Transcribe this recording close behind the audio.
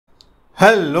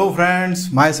Hello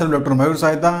friends, myself Dr. Mayur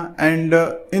Saida, and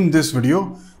in this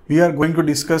video we are going to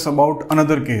discuss about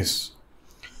another case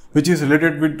which is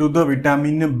related to the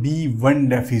vitamin B1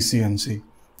 deficiency,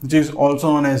 which is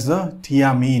also known as the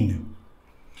thiamine.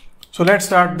 So let's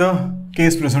start the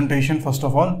case presentation first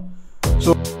of all.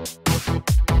 So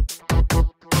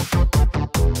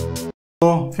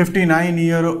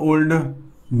 59-year-old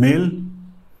male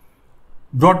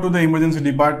brought to the emergency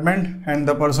department, and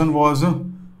the person was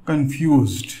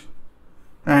confused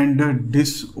and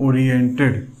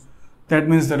disoriented. That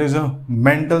means there is a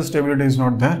mental stability is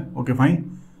not there. Okay,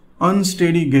 fine.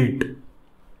 Unsteady gait,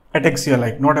 ataxia,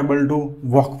 like not able to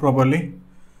walk properly.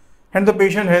 And the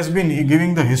patient has been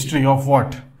giving the history of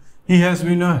what? He has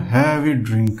been a heavy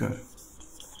drinker.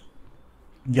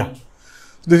 Yeah,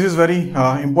 this is very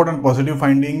important positive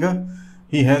finding.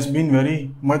 He has been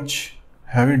very much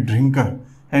heavy drinker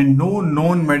and no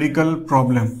known medical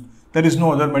problem. There is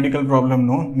no other medical problem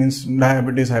known, means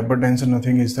diabetes, hypertension,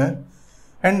 nothing is there.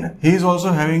 And he is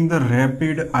also having the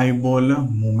rapid eyeball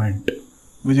movement,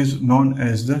 which is known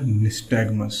as the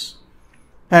nystagmus.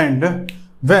 And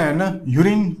when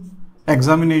urine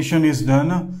examination is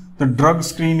done, the drug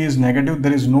screen is negative,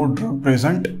 there is no drug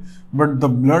present, but the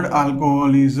blood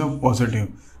alcohol is positive,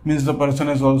 means the person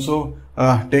has also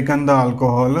taken the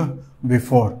alcohol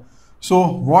before. So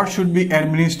what should be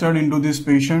administered into this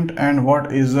patient and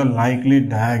what is the likely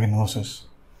diagnosis?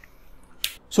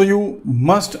 So you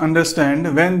must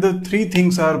understand when the three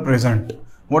things are present.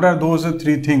 What are those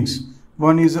three things?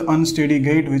 One is unsteady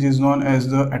gait, which is known as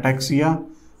the ataxia,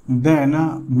 then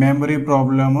memory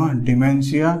problem,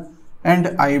 dementia,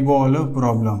 and eyeball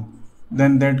problem.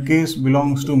 Then that case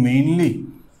belongs to mainly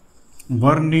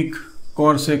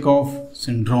Wernickekorsakoff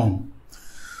syndrome.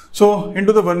 So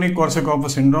into the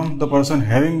Wernickekorsakoff syndrome, the person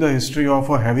having the history of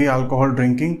a heavy alcohol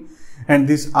drinking, and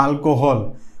this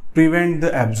alcohol prevent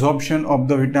the absorption of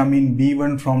the vitamin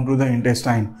B1 from to the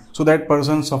intestine. So that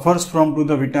person suffers from to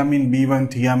the vitamin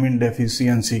B1 thiamine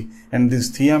deficiency, and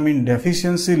this thiamine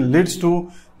deficiency leads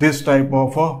to this type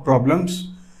of problems,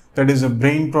 that is a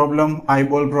brain problem,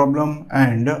 eyeball problem,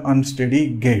 and unsteady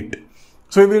gait.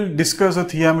 So we will discuss the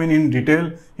thiamine in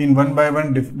detail in one by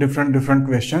one different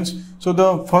questions. So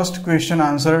the first question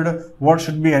answered, what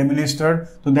should be administered?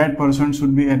 So that person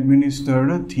should be administered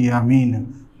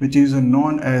thiamine, which is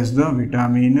known as the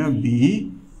vitamin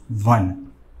B1.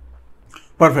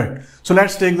 Perfect. So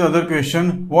let's take the other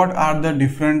question. What are the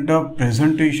different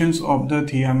presentations of the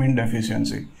thiamine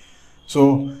deficiency?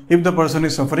 So if the person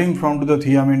is suffering from the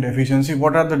thiamine deficiency,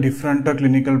 what are the different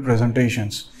clinical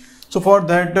presentations? So for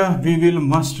that we will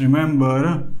must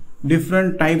remember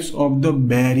different types of the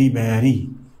Beri.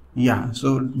 Yeah,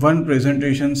 so one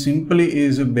presentation simply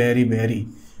is Beri,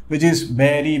 which is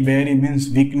Beri means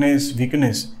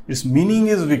weakness. Its meaning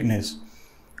is weakness.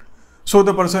 So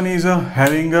the person is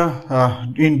having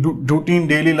in routine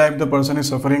daily life, the person is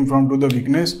suffering from to the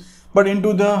weakness. But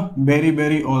into the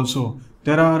Beri also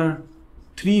there are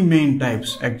three main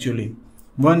types actually.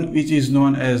 One which is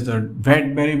known as the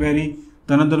wet Beri,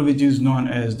 another which is known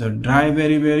as the dry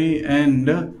Beri,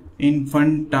 and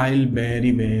infantile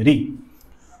Beri.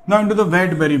 Now into the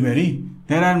wet Beri,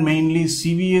 there are mainly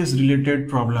CVS related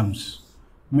problems.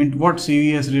 I mean, what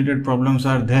CVS related problems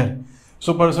are there?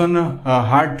 So person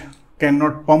heart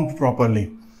cannot pump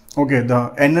properly. Okay,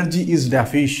 the energy is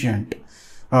deficient.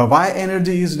 Why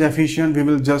energy is deficient we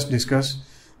will just discuss.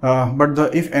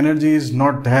 But if energy is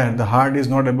not there, the heart is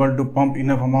not able to pump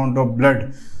enough amount of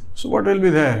blood. So what will be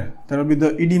there? There will be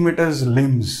the edematous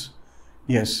limbs.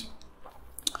 Yes,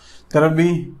 there will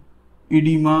be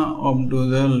edema onto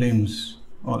the limbs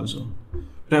also.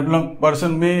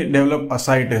 Person may develop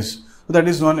ascites. That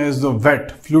is known as the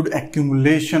wet. Fluid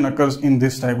accumulation occurs in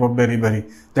this type of Beri.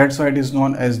 That's why it is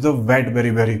known as the wet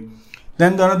Beri.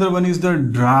 Then the another one is the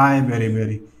dry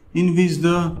Beri, in which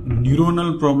the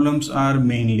neuronal problems are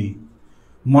mainly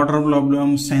motor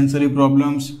problems, sensory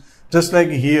problems. Just like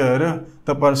here,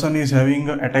 the person is having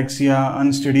ataxia,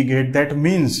 unsteady gait. That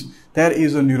means there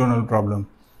is a neuronal problem.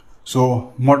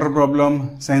 So motor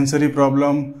problem, sensory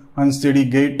problem, unsteady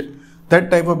gait, that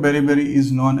type of Beri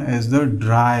is known as the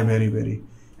dry Beri.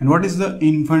 And what is the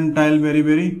infantile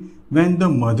Beri? When the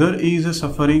mother is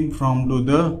suffering from to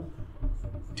the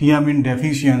thiamine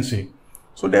deficiency.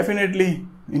 So definitely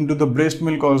into the breast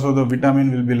milk also the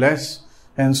vitamin will be less,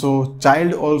 and so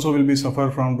child also will be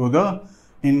suffer from to the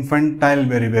infantile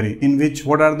Beri, in which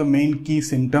what are the main key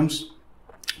symptoms?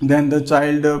 Then the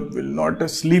child will not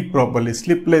sleep properly,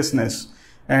 sleeplessness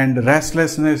and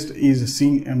restlessness is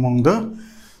seen among the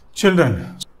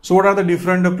children. So So what are the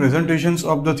different presentations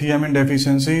of the thiamine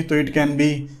deficiency? So it can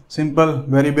be simple,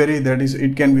 very, that is,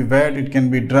 it can be wet, it can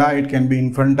be dry, it can be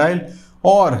infantile,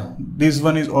 or this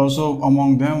one is also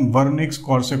among them,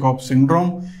 Wernickekorsakoffsyndrome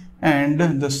syndrome,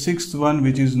 and the sixth one,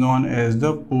 which is known as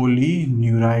the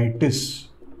polyneuritis.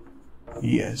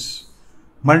 Yes,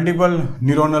 multiple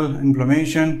neuronal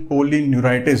inflammation,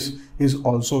 polyneuritis is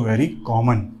also very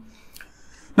common.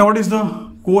 Now what is the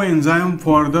coenzyme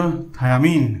for the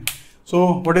thiamine?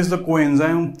 So what is the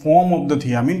coenzyme form of the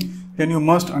thiamine? Then you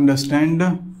must understand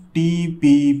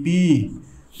TPP,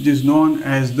 which is known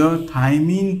as the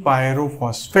thiamine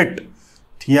pyrophosphate.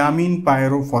 Thiamine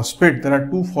pyrophosphate. There are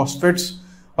two phosphates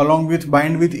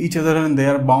bind with each other, and they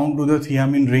are bound to the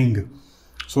thiamine ring.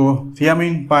 So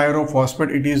thiamine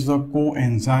pyrophosphate, it is the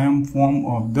coenzyme form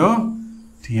of the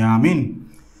thiamine.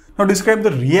 Now describe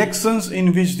the reactions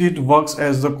in which it works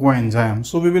as the coenzyme.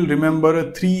 So we will remember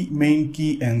three main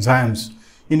key enzymes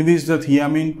in which the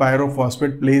thiamine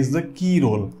pyrophosphate plays the key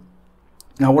role.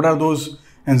 Now what are those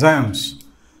enzymes?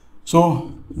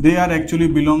 So they are actually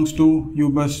belongs to, you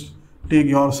must take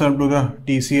yourself to the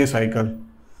TCA cycle.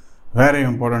 Very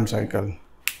important cycle.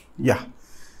 Yeah.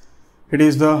 It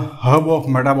is the hub of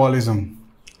metabolism.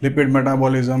 Lipid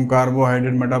metabolism,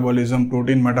 carbohydrate metabolism,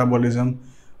 protein metabolism.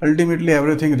 Ultimately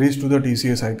everything reaches to the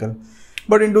TCA cycle.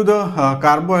 But into the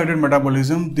carbohydrate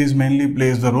metabolism, this mainly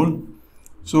plays the role.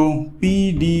 So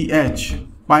PDH,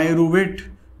 pyruvate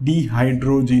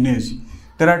dehydrogenase.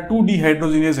 There are two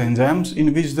dehydrogenase enzymes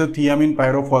in which the thiamine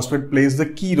pyrophosphate plays the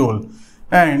key role,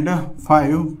 and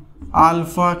 5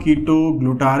 alpha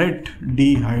ketoglutarate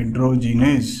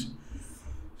dehydrogenase.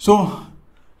 So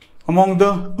among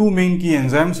the two main key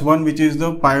enzymes, one which is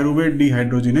the pyruvate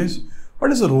dehydrogenase.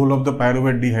 What is the role of the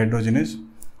pyruvate dehydrogenase?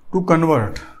 To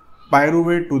convert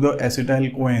pyruvate to the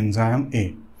acetyl coenzyme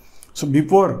A. So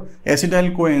before,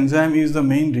 acetyl coenzyme is the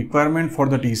main requirement for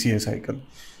the TCA cycle.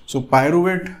 So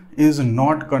pyruvate is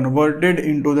not converted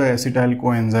into the acetyl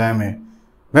coenzyme A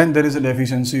when there is a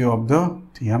deficiency of the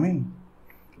thiamine,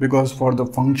 because for the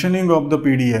functioning of the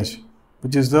PDH,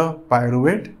 which is the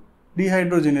pyruvate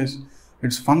dehydrogenase,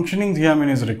 its functioning thiamine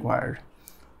is required.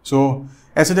 So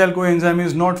acetyl coenzyme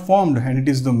is not formed, and it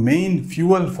is the main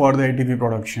fuel for the ATP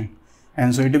production,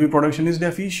 and so ATP production is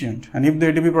deficient. And if the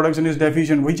ATP production is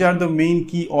deficient, which are the main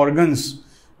key organs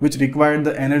which require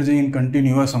the energy in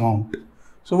continuous amount?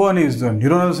 So one is the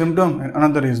neuronal symptom and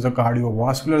another is the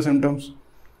cardiovascular symptoms.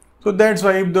 So that's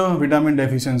why if the vitamin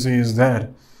deficiency is there,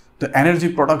 the energy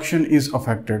production is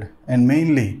affected, and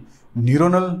mainly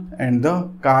neuronal and the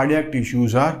cardiac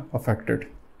tissues are affected.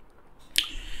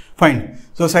 Fine.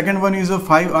 So second one is a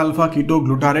 5 alpha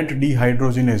ketoglutarate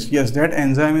dehydrogenase. Yes, that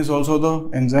enzyme is also the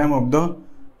enzyme of the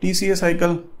TCA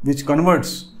cycle, which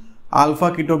converts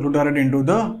alpha ketoglutarate into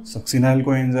the succinyl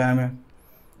coenzyme.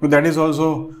 So that is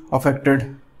also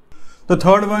affected. The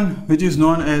third one, which is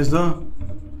known as the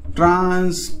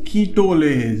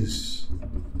transketolase,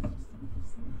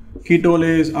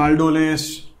 ketolase,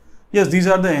 aldolase. Yes, these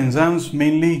are the enzymes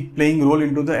mainly playing role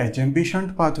into the HMP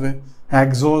shunt pathway,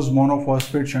 hexose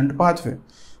monophosphate shunt pathway,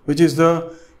 which is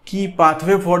the key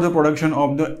pathway for the production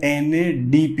of the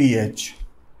NADPH.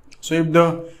 So if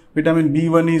the vitamin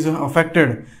B1 is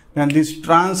affected, then this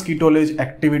transketolase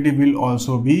activity will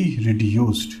also be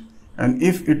reduced. And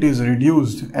if it is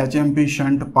reduced, HMP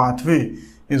shunt pathway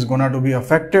is going to be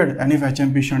affected. And if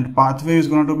HMP shunt pathway is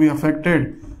going to be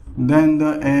affected, then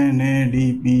the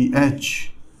NADPH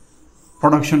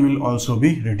production will also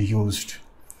be reduced.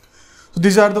 So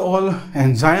these are the all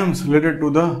enzymes related to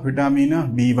the vitamin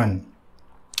B1,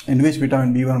 in which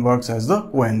vitamin B1 works as the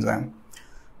coenzyme.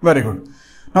 Very good.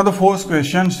 Now the fourth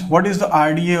question, what is the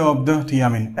RDA of the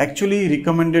thiamine? Actually,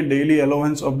 recommended daily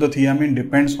allowance of the thiamine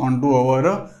depends on to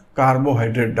our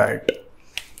carbohydrate diet.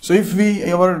 So if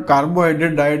our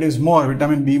carbohydrate diet is more,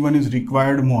 vitamin B1 is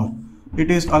required more. It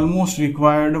is almost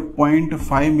required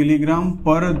 0.5 milligram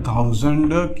per 1000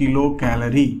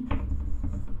 kilocalorie.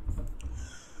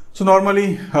 So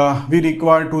normally we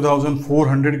require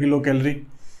 2400 kilocalorie.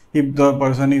 If the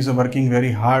person is working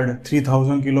very hard,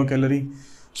 3000 kilocalorie.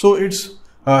 So its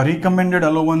recommended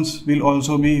allowance will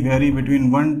also be vary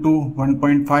between 1 to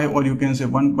 1.5, or you can say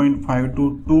 1.5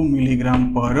 to 2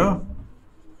 milligram per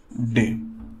day.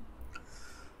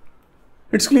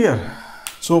 It's clear.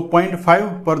 So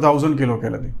 0.5 per 1000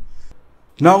 kilocalorie.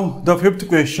 Now the fifth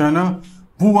question,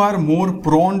 who are more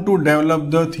prone to develop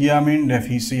the thiamine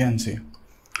deficiency?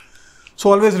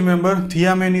 So always remember,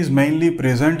 thiamine is mainly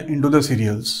present into the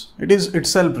cereals. It is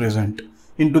itself present.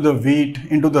 Into the wheat,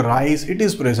 into the rice, it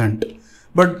is present.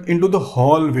 But into the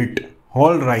whole wheat,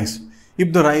 whole rice,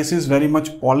 if the rice is very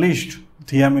much polished,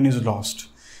 thiamine is lost.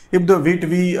 if the wheat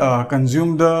we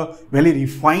consume the very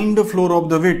refined flour of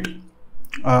the wheat,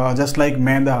 just like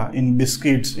maida in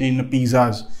biscuits, in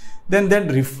pizzas, then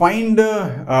that refined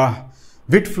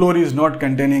wheat flour is not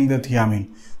containing the thiamine.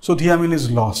 So thiamine is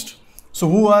lost. So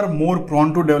who are more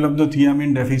prone to develop the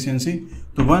thiamine deficiency?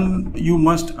 The one you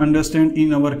must understand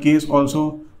in our case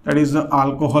also, that is the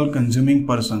alcohol consuming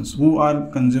persons who are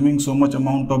consuming so much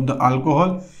amount of the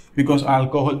alcohol, because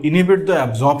alcohol inhibit the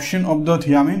absorption of the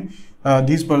thiamine.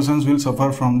 These persons will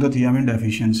suffer from the thiamine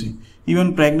deficiency.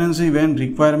 Even pregnancy, when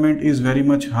requirement is very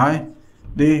much high,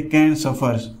 they can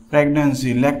suffer.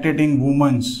 Pregnancy, lactating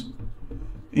women,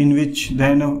 in which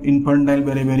then infantile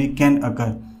beriberi can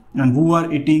occur, and who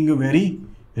are eating very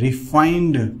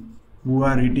refined,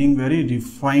 flour,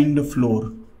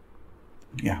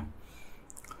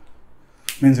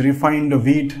 means refined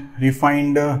wheat,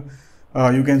 refined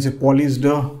you can say polished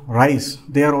rice,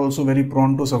 they are also very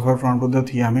prone to suffer from the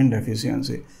thiamine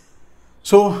deficiency.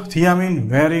 So thiamine,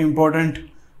 very important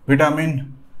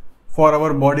vitamin for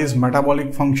our body's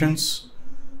metabolic functions.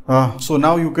 So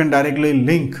now you can directly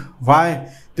link why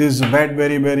this wet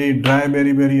beriberi, dry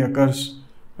beriberi occurs.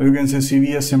 You can say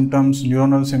severe symptoms,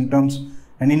 neuronal symptoms,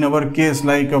 and in our case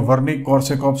like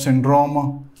Wernickekorsakoffsyndrome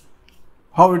syndrome,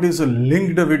 how it is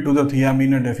linked with to the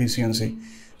thiamine deficiency.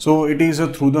 So it is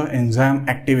through the enzyme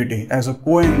activity. As a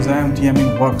coenzyme,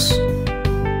 thiamine works.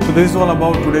 So this is all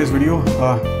about today's video.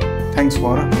 Thanks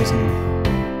for listening.